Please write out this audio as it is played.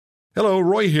Hello,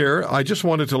 Roy here. I just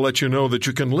wanted to let you know that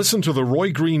you can listen to The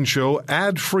Roy Green Show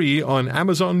ad-free on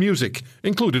Amazon Music,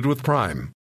 included with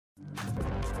Prime.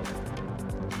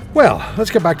 Well,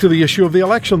 let's get back to the issue of the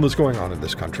election that's going on in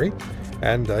this country.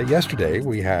 And yesterday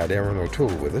we had Erin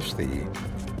O'Toole with us, the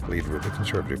leader of the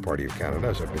Conservative Party of Canada.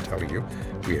 As I've been telling you,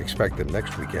 we expect that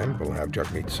next weekend we'll have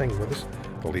Jagmeet Singh with us,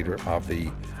 the leader of the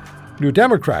New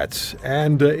Democrats.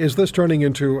 And is this turning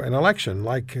into an election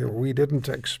like we didn't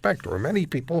expect, or many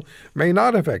people may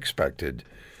not have expected,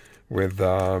 with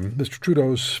Mr.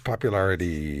 Trudeau's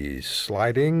popularity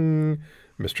sliding,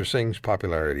 Mr. Singh's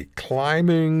popularity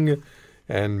climbing,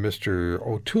 and Mr.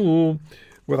 O'Toole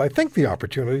with, I think, the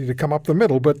opportunity to come up the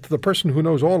middle. But the person who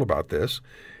knows all about this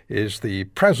is the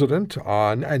president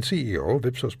and CEO of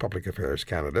Ipsos Public Affairs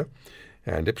Canada.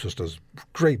 And Ipsos does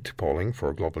great polling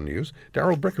for Global News.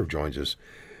 Darrell Bricker joins us.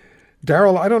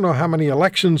 Darrell, I don't know how many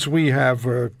elections we have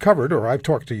covered, or I've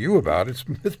talked to you about. It's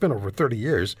been over 30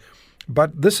 years.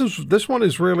 But this one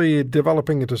is really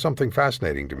developing into something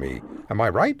fascinating to me. Am I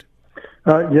right?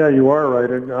 Yeah, you are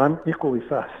right. And I'm equally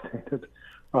fascinated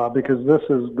because this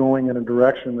is going in a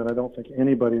direction that I don't think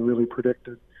anybody really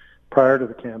predicted prior to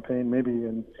the campaign. Maybe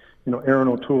in Erin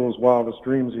O'Toole's wildest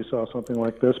dreams he saw something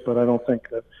like this, but I don't think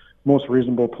that most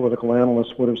reasonable political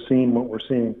analysts would have seen what we're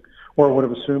seeing, or would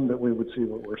have assumed that we would see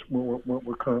what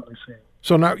we're currently seeing.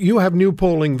 So now you have new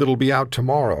polling that'll be out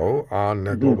tomorrow on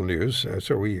Global News,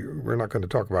 so we're not going to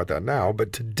talk about that now.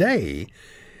 But today,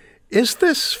 is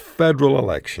this federal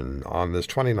election on this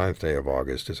 29th day of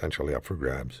August essentially up for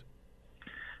grabs?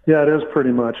 Yeah, it is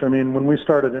pretty much. I mean, when we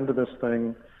started into this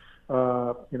thing,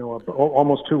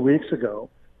 almost 2 weeks ago,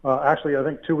 actually I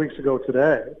think 2 weeks ago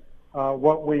today,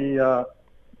 what we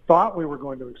thought we were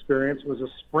going to experience was a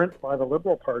sprint by the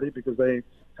Liberal Party, because they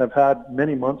have had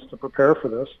many months to prepare for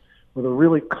this with a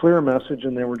really clear message,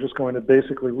 and they were just going to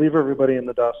basically leave everybody in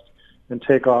the dust and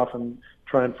take off and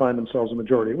try and find themselves a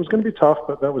majority. It was going to be tough,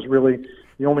 but that was really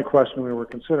the only question we were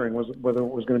considering, was whether it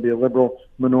was going to be a Liberal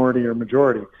minority or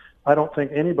majority. I don't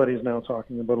think anybody's now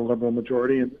talking about a Liberal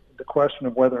majority, and the question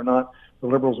of whether or not the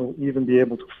Liberals will even be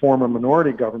able to form a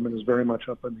minority government is very much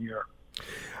up in the air.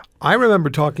 I remember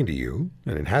talking to you,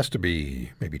 and it has to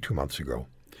be maybe 2 months ago,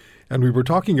 and we were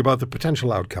talking about the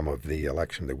potential outcome of the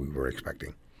election that we were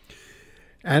expecting.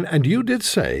 And you did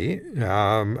say, and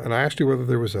I asked you whether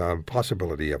there was a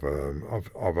possibility of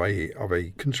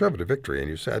a conservative victory, and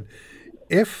you said,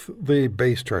 if the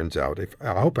base turns out,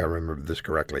 I hope I remember this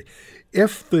correctly,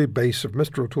 if the base of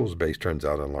Mr. O'Toole's base turns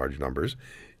out in large numbers,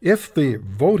 if the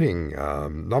voting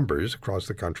numbers across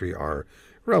the country are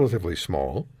relatively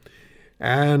small,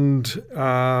 and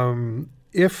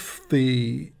if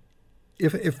they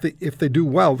do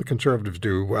well, the Conservatives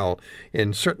do well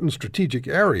in certain strategic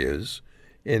areas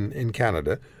in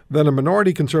Canada, then a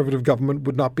minority Conservative government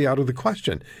would not be out of the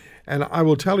question. And I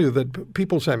will tell you that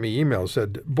people sent me emails,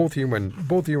 said both you and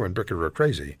Bricker are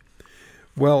crazy.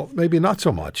 Well, maybe not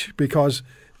so much, because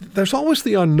there's always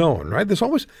the unknown, right? There's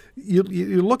always you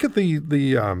look at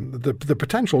the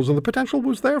potentials, and the potential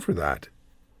was there for that.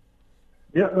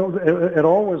 Yeah, it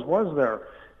always was there.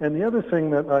 And the other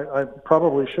thing that I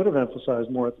probably should have emphasized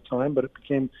more at the time, but it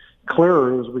became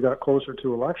clearer as we got closer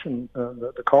to election,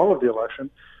 the call of the election,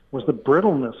 was the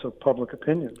brittleness of public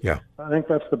opinion. Yeah. I think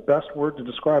that's the best word to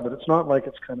describe it. It's not like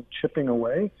it's kind of chipping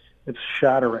away, it's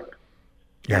shattering.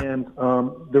 Yeah. And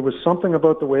there was something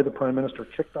about the way the Prime Minister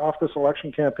kicked off this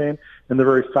election campaign, and the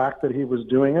very fact that he was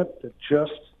doing it, that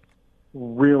just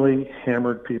really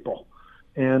hammered people.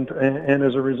 And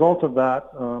as a result of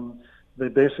that, they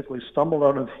basically stumbled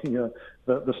out of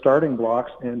the starting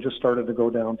blocks and just started to go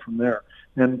down from there.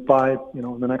 And by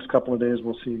in the next couple of days,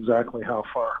 we'll see exactly how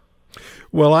far.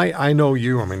 Well, I know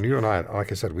you. I mean, you and I,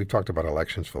 like I said, we've talked about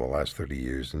elections for the last 30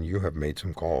 years, and you have made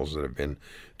some calls that have been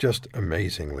just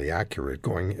amazingly accurate,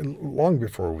 going long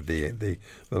before the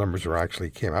numbers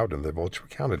actually came out and the votes were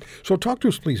counted. So talk to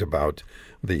us, please, about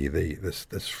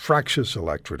this fractious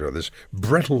electorate, or this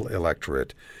brittle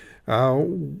electorate.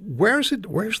 Where's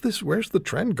the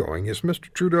trend going? Is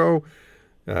Mr. Trudeau?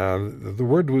 The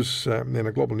word was in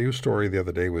a Global News story the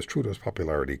other day was Trudeau's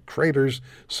popularity craters.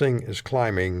 Singh is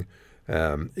climbing.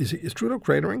 Is Trudeau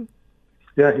cratering?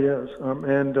 Yeah, he is,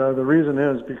 and the reason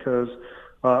is because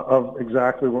of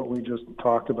exactly what we just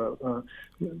talked about.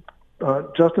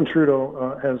 Justin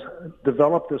Trudeau has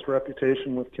developed this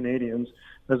reputation with Canadians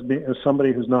as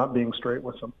somebody who's not being straight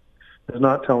with them. is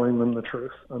not telling them the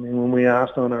truth. I mean, when we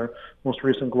asked on our most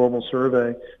recent global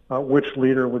survey which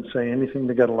leader would say anything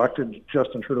to get elected,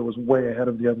 Justin Trudeau was way ahead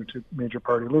of the other two major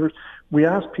party leaders. We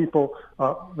asked people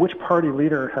which party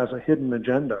leader has a hidden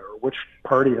agenda, or which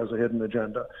party has a hidden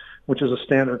agenda, which is a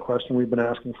standard question we've been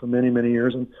asking for many, many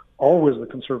years, and always the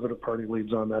Conservative Party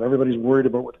leads on that. Everybody's worried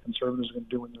about what the Conservatives are going to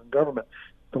do when they're in government.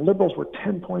 The Liberals were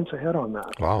 10 points ahead on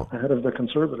that, ahead of the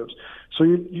Conservatives. So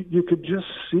you could just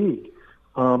see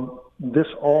this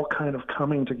all kind of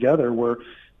coming together, where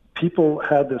people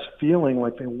had this feeling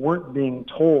like they weren't being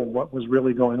told what was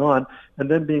really going on, and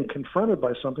then being confronted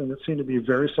by something that seemed to be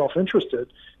very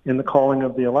self-interested in the calling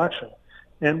of the election.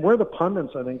 And where the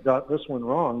pundits, I think, got this one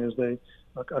wrong is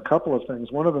a couple of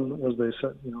things. One of them was they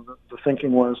said, the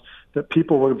thinking was that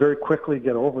people would very quickly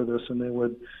get over this and they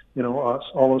would,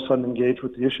 all of a sudden engage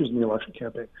with the issues in the election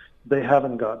campaign. They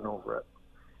haven't gotten over it.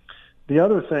 The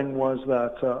other thing was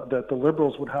that the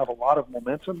Liberals would have a lot of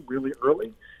momentum really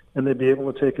early, and they'd be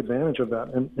able to take advantage of that,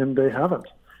 and they haven't.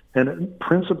 And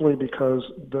principally because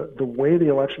the way the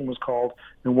election was called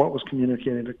and what was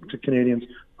communicated to Canadians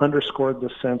underscored the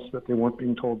sense that they weren't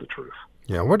being told the truth.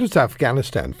 Yeah, where does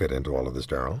Afghanistan fit into all of this,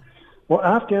 Darrell? Well,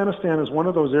 Afghanistan is one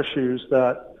of those issues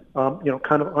that,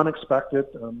 kind of unexpected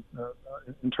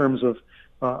in terms of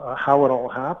how it all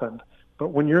happened. But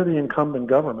when you're the incumbent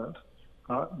government,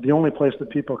 the only place that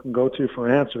people can go to for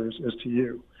answers is to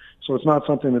you. So it's not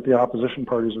something that the opposition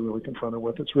parties are really confronted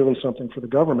with. It's really something for the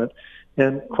government.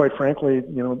 And quite frankly,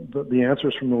 the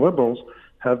answers from the Liberals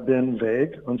have been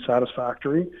vague,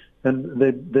 unsatisfactory, and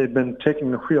they've been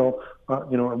taking going through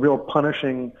a real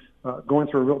punishing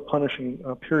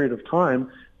period of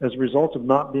time as a result of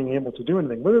not being able to do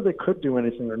anything. Whether they could do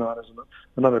anything or not is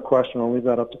another question. I'll leave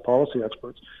that up to policy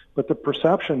experts. But the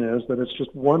perception is that it's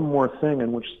just one more thing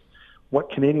in which what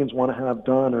Canadians want to have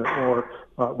done or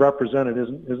represented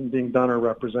isn't being done or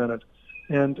represented.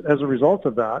 And as a result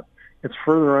of that, it's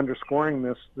further underscoring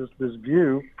this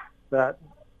view that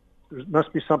there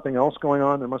must be something else going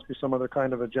on. There must be some other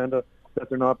kind of agenda that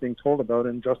they're not being told about,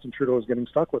 and Justin Trudeau is getting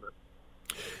stuck with it.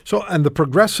 So, and the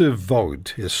progressive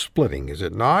vote is splitting, is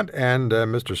it not? And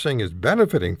Mr. Singh is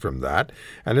benefiting from that.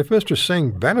 And if Mr.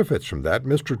 Singh benefits from that,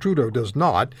 Mr. Trudeau does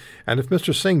not. And if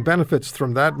Mr. Singh benefits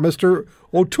from that, Mr.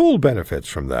 O'Toole benefits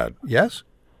from that. Yes?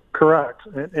 Correct.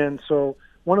 And so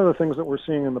one of the things that we're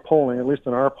seeing in the polling, at least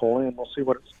in our polling, and we'll see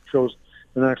what it shows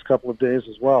in the next couple of days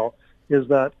as well, is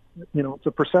that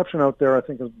the perception out there, I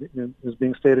think, is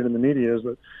being stated in the media, is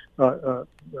that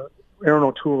Erin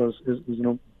O'Toole is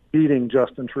beating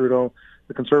Justin Trudeau.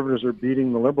 The Conservatives are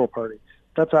beating the Liberal Party.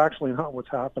 That's actually not what's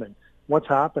happening. What's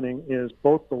happening is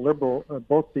both the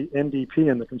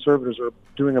NDP and the Conservatives are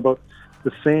doing about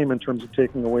the same in terms of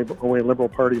taking away Liberal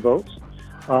Party votes.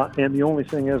 And the only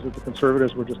thing is that the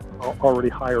Conservatives were just already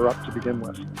higher up to begin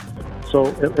with. So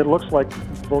it looks like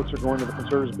votes are going to the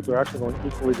Conservatives, but they're actually going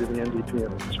equally to the NDP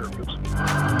and the Conservatives.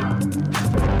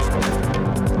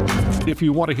 If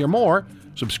you want to hear more,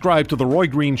 subscribe to The Roy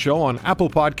Green Show on Apple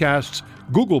Podcasts,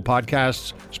 Google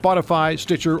Podcasts, Spotify,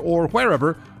 Stitcher, or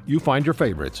wherever you find your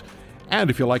favorites. And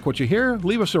if you like what you hear,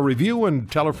 leave us a review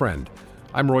and tell a friend.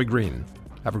 I'm Roy Green.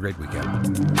 Have a great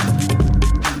weekend.